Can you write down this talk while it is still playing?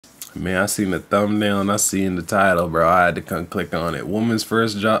Man, I seen the thumbnail and I seen the title, bro. I had to come click on it. Woman's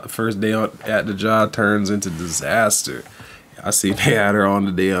first day at the job turns into disaster. I see they had her on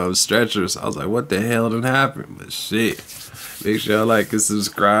the damn stretcher, so I was like, what the hell done happened? But shit. Make sure y'all like and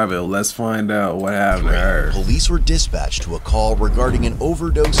subscribe and let's find out what happened to her. Police were dispatched to a call regarding an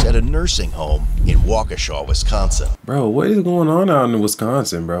overdose at a nursing home in Waukesha, Wisconsin. Bro, what is going on out in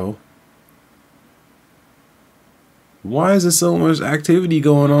Wisconsin, bro? Why is there so much activity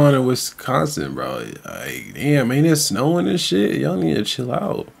going on in Wisconsin, bro? Like, damn, ain't it snowing and shit? Y'all need to chill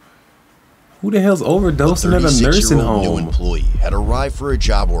out. Who the hell's overdosing at a nursing home? New employee had arrived for a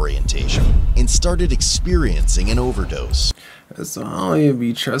job orientation and started experiencing an overdose. So I don't even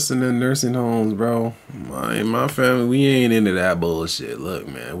be trusting the nursing homes, bro. My family, we ain't into that bullshit. Look,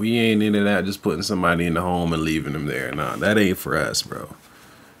 man, we ain't into that just putting somebody in the home and leaving them there. Nah, that ain't for us, bro.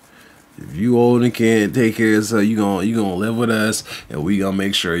 If you old and can't take care of yourself, you gonna live with us, and we gonna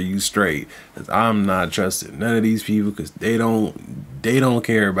make sure you straight. Cause I'm not trusting none of these people, cause they don't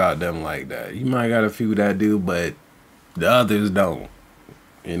care about them like that. You might got a few that do, but the others don't.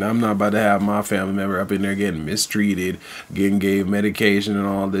 And I'm not about to have my family member up in there getting mistreated, getting gave medication and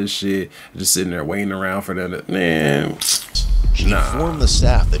all this shit, just sitting there waiting around for them to, man. She informed the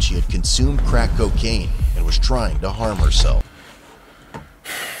staff that she had consumed crack cocaine and was trying to harm herself.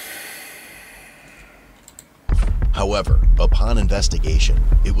 However, upon investigation,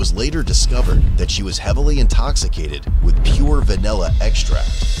 it was later discovered that she was heavily intoxicated with pure vanilla extract.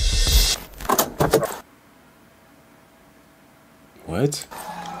 What?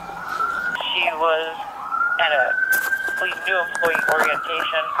 She was at a new employee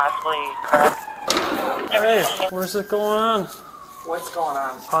orientation, possibly. Hey, where's it going on? What's going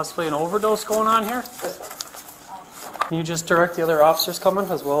on? Possibly an overdose going on here? Can you just direct the other officers coming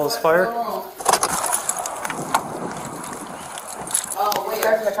as well as fire? Oh, wait,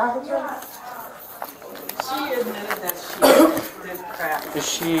 are in the conference room? She admitted that she did crack. Is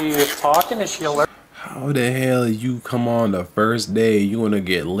she talking? Is she alert? How the hell you come on the first day you wanna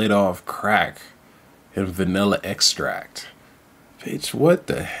get lit off crack and vanilla extract? Bitch, what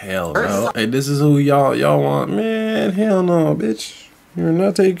the hell, bro? Hey, this is who y'all want? Man, hell no, bitch. You're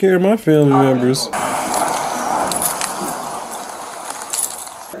not taking care of my family members.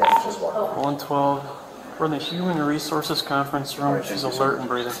 112. We're in the Human Resources Conference room. She's alert and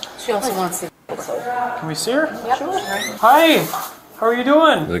breathing. She also wants to. Can we see her? Yep. Sure. Hi! How are you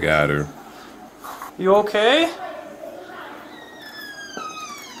doing? Look at her. You okay?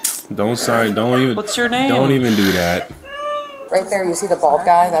 Don't even. What's your name? Don't even do that. Right there, you see the bald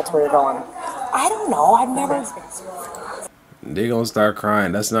guy? That's where you're going. I don't know. I've never. They gonna start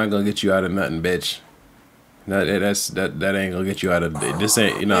crying. That's not gonna get you out of nothing, bitch. That ain't gonna get you out of this.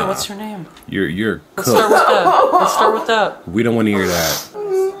 Ain't Hey, what's your name? You're Let's start cooked. with that. Let's start with that. We don't want to hear that.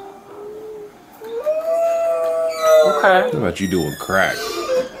 Okay. What about you doing crack?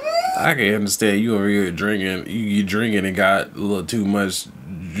 I can understand you over here drinking. You drinking and got a little too much,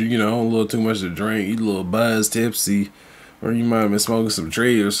 you know, a little too much to drink. You a little buzzed, tipsy, or you might have been smoking some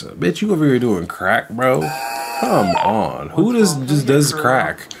trees or something. Bitch, you over here doing crack, bro? Come on. Who just does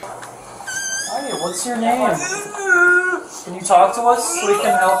crack? Hi, what's your name? Can you talk to us so we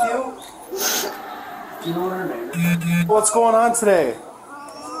can help you? Do you know what her name is? What's going on today?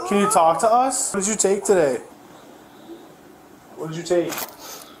 Can you talk to us? What did you take today? What did you take?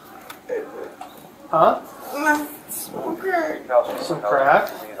 Huh? Some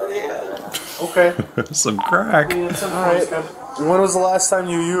crack? Okay. Some crack. Alright. When was the last time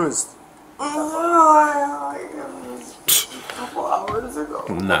you used?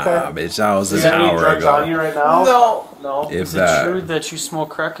 Nah, bitch, that was Is an there any hour drugs on ago. you right now? No. If Is it that. true that you smoke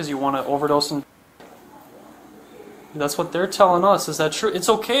crack because you want to overdose and... That's what they're telling us. Is that true? It's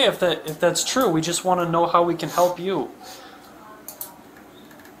okay if that's true. We just want to know how we can help you.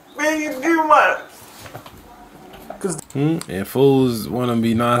 And fools want to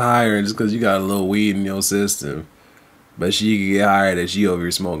be not hired just because you got a little weed in your system. But she can get hired that she over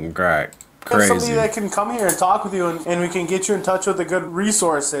here smoking crack. There's Crazy. somebody that can come here and talk with you and we can get you in touch with the good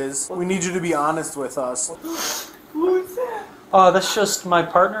resources. We need you to be honest with us. That's just my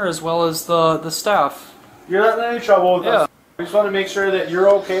partner as well as the staff. You're not in any trouble with Yeah. us. We just want to make sure that you're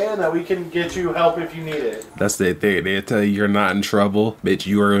okay and that we can get you help if you need it. That's the thing. They tell you you're not in trouble. Bitch,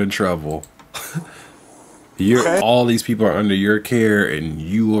 you are in trouble. All these people are under your care and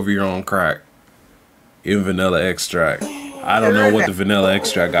you over your own crack. In vanilla extract. I don't know what the vanilla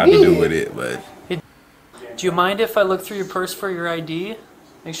extract got to do with it, but... Do you mind if I look through your purse for your ID?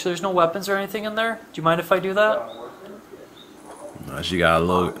 Make sure there's no weapons or anything in there? Do you mind if I do that? She got a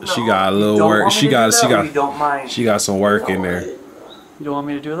little work. She got some work in there. You don't want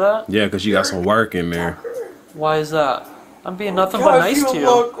me to do that? Yeah, because you got some work in there. Why is that? I'm being nothing but nice to you.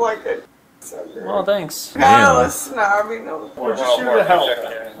 Look like a Well, thanks. Damn. snobby nose. We're just here to help.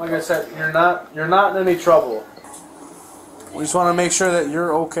 Like I said, you're not in any trouble. We just want to make sure that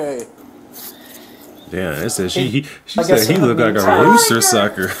you're okay. Yeah, it said she said he looked like a rooster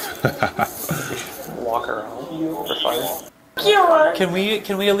sucker. Walk around. For fire. Can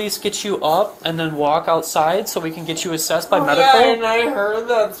we at least get you up and then walk outside so we can get you assessed by medical? Yeah, and I heard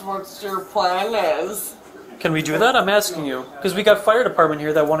that's what your plan is. Can we do that? I'm asking you. Because we got fire department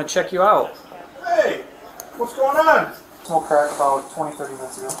here that want to check you out. Hey, what's going on? Smoked crack about 20-30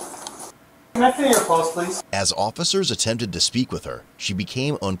 minutes ago. Can I feel your pulse, please? As officers attempted to speak with her, she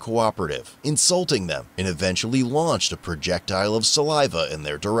became uncooperative, insulting them, and eventually launched a projectile of saliva in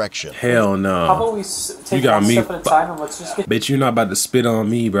their direction. Hell no. How about we take one step at a time and let's just get... Bitch, you're not about to spit on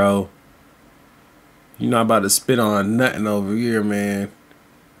me, bro. You're not about to spit on nothing over here, man.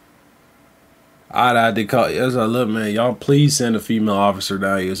 I'd have to call. As I look, man, y'all please send a female officer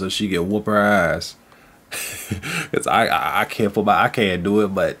down here so she can whoop her ass. Cause I can't I can't do it,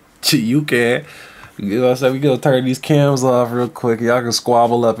 but you can. You know what I'm saying? We gonna turn these cams off real quick. Y'all can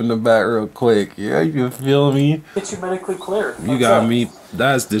squabble up in the back real quick. Yeah, you feel me? Get you medically clear. You got me.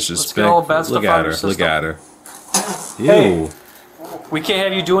 That's disrespectful. Look at her. Look at her. Ew. Hey, we can't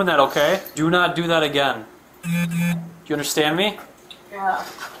have you doing that, okay? Do not do that again. Do you understand me? Yeah.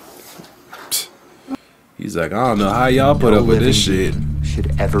 He's like, I don't know how y'all put up with this shit.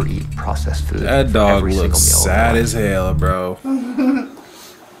 Should ever eat processed food. That dog every looks single meal sad of as hell, bro.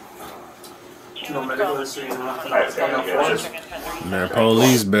 Man,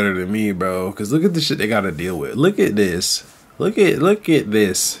 police better than me, bro. Cause look at the shit they gotta deal with. Look at this. Look at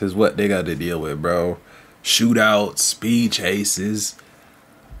this is what they got to deal with, bro. Shootouts, speed chases,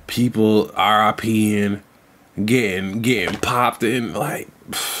 people RIPing, getting popped in, like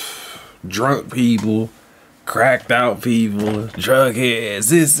drunk people, cracked out people, drug heads,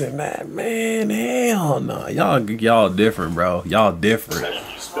 this and that. Man, hell no. Y'all different, bro. Y'all different.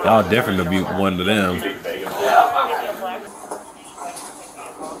 Y'all different to be one of them.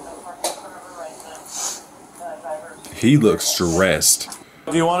 He looks stressed.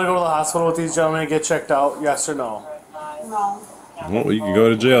 Do you want to go to the hospital with these gentlemen and get checked out? Yes or no? No. Well, you can go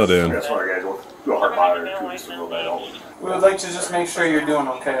to jail then. That's why, guys. We'll do a heart monitor in 2 weeks and go back. We would like to just make sure you're doing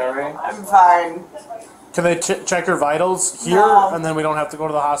okay, alright? I'm fine. Can they check your vitals here, No. and then we don't have to go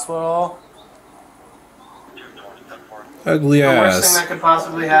to the hospital at all? Ugly The worst thing ass. that could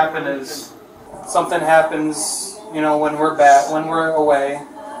possibly happen is something happens, you know, when we're away,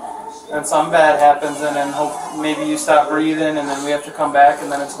 and something bad happens, and then maybe you stop breathing, and then we have to come back,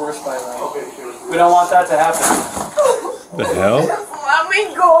 and then it's worse by then. We don't want that to happen. The hell? Just let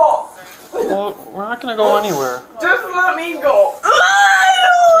me go. Well, we're not gonna go anywhere. Just let me go.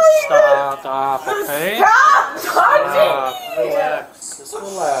 Stop, okay? Stop touching me. Relax, just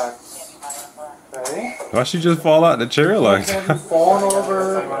relax. Okay? Why she just fall out the chair like that? Falling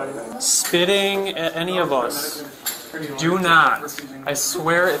over. Spitting at any of us. Do not. I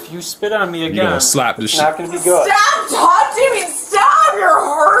swear, if you spit on me You again, gonna slap the it's shit? not gonna be good. Stop touching me. Stop. You're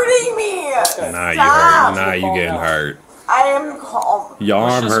hurting me. Nah, you hurt. Nah, you getting hurt. I am calm. Your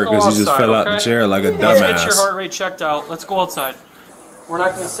arm Let's hurt just because go you just outside, fell out the okay? chair like a Let's get your dumbass. heart rate checked out. Let's go outside. We're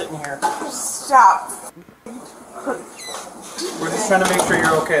not gonna sit in here. Stop. We're just trying to make sure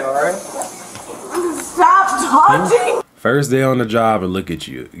you're okay, alright? Stop touching. First day on the job and look at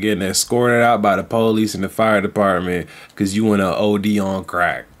you getting escorted out by the police and the fire department because you went to OD on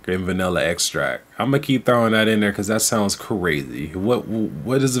crack and vanilla extract. I'm gonna keep throwing that in there because that sounds crazy.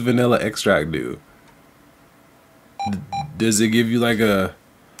 What does the vanilla extract do? Does it give you like a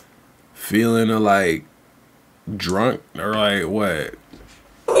feeling of like drunk or like what?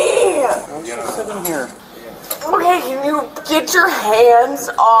 Just sit in here. Okay, can you get your hands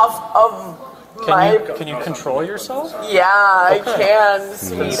off of my... Can you control yourself? Yeah, I Okay. can,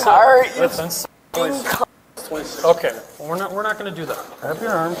 sweetheart. You Listen. Okay, we're not gonna do that. Grab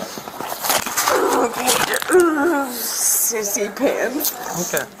your arm. okay, sissy pants.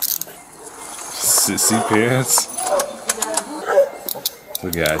 Okay. Sissy pants.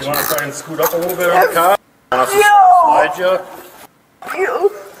 Look at You you. want to try and scoot up a little bit on the car? No. Slide you?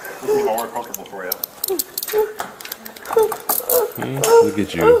 You. This is more comfortable for you. Look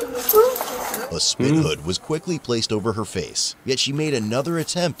at you. A spit hood was quickly placed over her face, yet she made another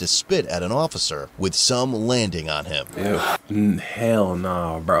attempt to spit at an officer, with some landing on him. Ew. Hell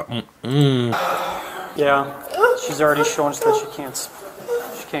no, bro. Yeah, she's already shown us that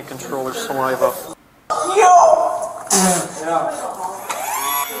she can't control her saliva.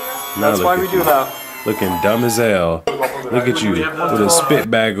 Now That's look why at we you. do that. Looking dumb as hell. Look at you with a spit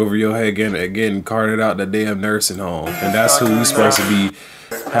bag over your head getting carted out the damn nursing home. And that's who we supposed to be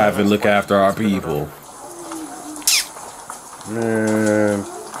having look after our people. Man.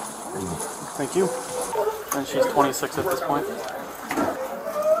 Thank you. And she's 26 at this point.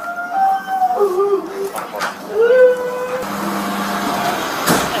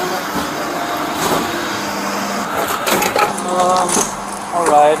 I'll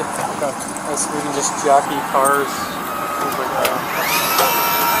ride. Okay. So we can just jockey cars.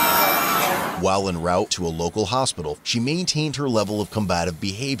 While en route to a local hospital, she maintained her level of combative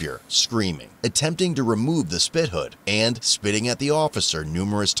behavior, screaming, attempting to remove the spit hood, and spitting at the officer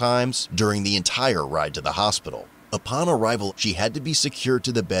numerous times during the entire ride to the hospital. Upon arrival, she had to be secured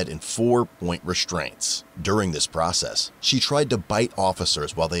to the bed in 4-point restraints. During this process, she tried to bite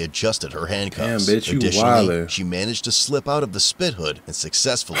officers while they adjusted her handcuffs. Damn, bitch, you Additionally, wildin'. she managed to slip out of the spit hood and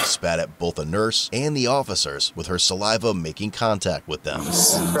successfully spat at both a nurse and the officers, with her saliva making contact with them.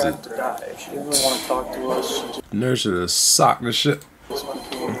 Cracked to die. She didn't really want to talk to us. She just Nurse should have socked the shit.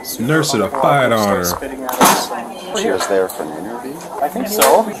 came. Nurse should have fired on her. Spitting at us. She was there for an interview? I think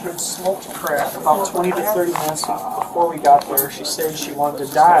so. We had smoked crack about 20 to 30 minutes before we got there. She said she wanted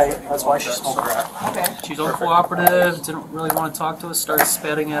to die. That's why she smoked crack. Okay. She's uncooperative, didn't really want to talk to us, started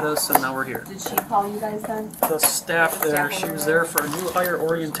spitting at us, and now we're here. Did she call you guys then? The staff there, she was there for a new hire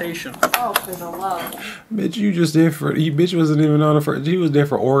orientation. Oh, for the love. Bitch, you just there for bitch wasn't even on the first. He was there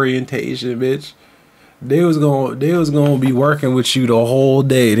for orientation, bitch. They was gonna be working with you the whole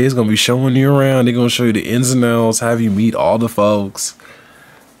day. They was gonna be showing you around. They gonna show you the ins and outs, have you meet all the folks.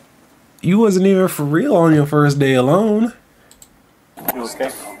 You wasn't even for real on your first day alone. You okay?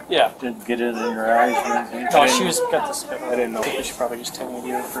 Yeah. Didn't get it in your eyes or anything? No, she was got the spit. I didn't know. We should probably just 1080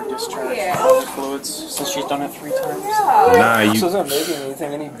 her for discharge Yeah. of fluids since she's done it 3 times. Nah, This you doesn't make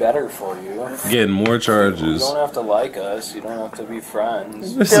anything any better for you. getting more You charges. don't have to like us. You don't have to be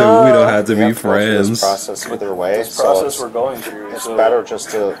friends. So we don't have to We be have to go through this friends. process either way, This so process it's, we're going through. it's so better just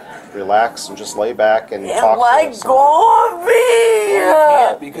to relax and just lay back and talk to Let us. go of You me!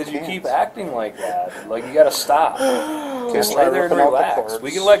 can't because you keep acting like that. Like you gotta stop. Just lay start there and ripping out the relax. cords.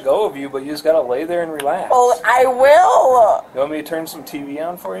 We can let go of you, but you just gotta lay there and relax. Oh, I will. You want me to turn some TV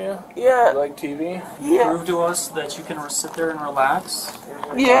on for you? Yeah. You like TV? Prove to us that you can sit there and relax.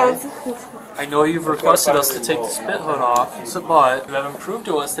 Yes. I know you've requested us to take the spit hood off, but you haven't proved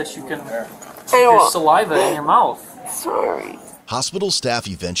to us that you can your saliva in your mouth. Sorry. Hospital staff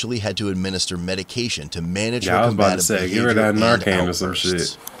eventually had to administer medication to manage Yeah, I her was about to combative say, give behavior her that and Narcan or some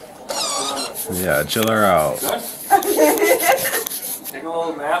outbursts. shit. Yeah, chill her out. Take a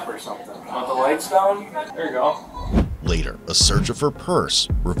little nap or something. Want the lights down? There you go. Later, a search of her purse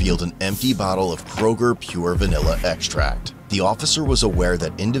revealed an empty bottle of Kroger Pure Vanilla Extract. The officer was aware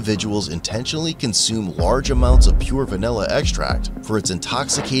that individuals intentionally consume large amounts of pure vanilla extract for its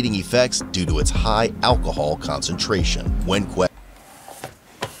intoxicating effects due to its high alcohol concentration. When questioned,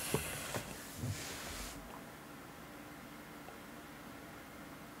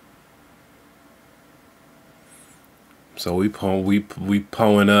 So we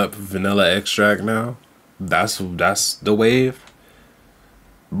pulling up vanilla extract now. That's the wave,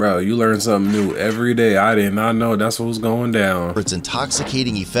 bro. You learn something new every day. I did not know that's what was going down. for its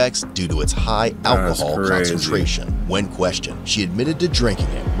intoxicating effects due to its high alcohol crazy. concentration. When questioned, she admitted to drinking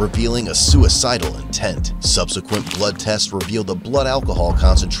it, revealing a suicidal intent. Subsequent blood tests revealed a blood alcohol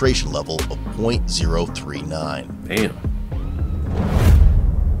concentration level of 0.039. Damn.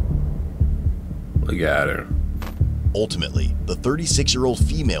 Look at her. Ultimately, the 36-year-old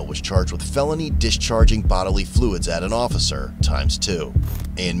female was charged with felony discharging bodily fluids at an officer ×2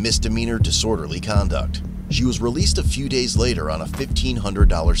 and misdemeanor disorderly conduct. She was released a few days later on a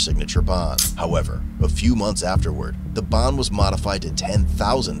 $1,500 signature bond. However, a few months afterward, the bond was modified to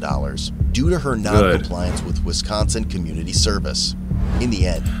 $10,000 due to her non-compliance with Wisconsin Community Service. In the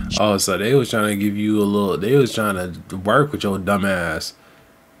end, Oh, so they was trying to give you a little. They was trying to work with your dumb ass.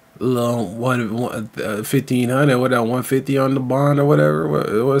 Little 1,500. What that 150 on the bond or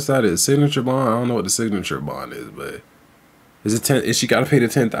whatever? What's that? Is signature bond? I don't know what the signature bond is, but is it 10? Is she got to pay the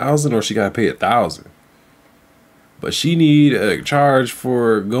 10,000 or she got to pay 1,000? But she need a charge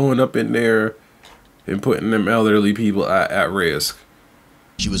for going up in there and putting them elderly people at risk.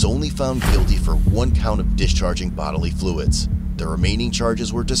 she was only found guilty for 1 count of discharging bodily fluids. The remaining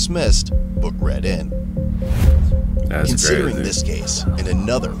charges were dismissed, but read in. That's Considering crazy. this case, and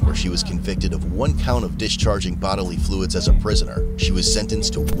another where she was convicted of 1 count of discharging bodily fluids as a prisoner, she was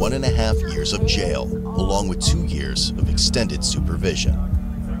sentenced to 1.5 years of jail, along with 2 years of extended supervision.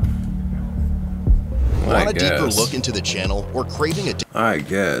 Want a deeper look into the channel or craving a... I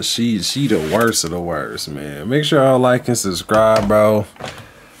guess she the worst of the worst, man. Make sure y'all like and subscribe, bro.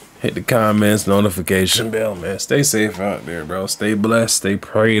 Hit the comments, notification bell, man. Stay safe out there, bro. Stay blessed. Stay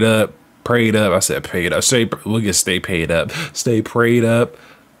prayed up. Prayed up. I said paid up. We'll get stay paid up. Stay prayed up.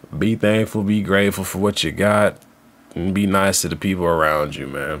 Be thankful. Be grateful for what you got. And be nice to the people around you,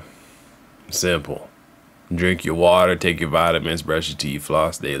 man. Simple. Drink your water. Take your vitamins. Brush your teeth.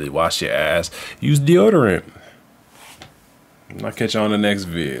 Floss daily. Wash your ass. Use deodorant. I'll catch you on the next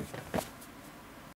vid.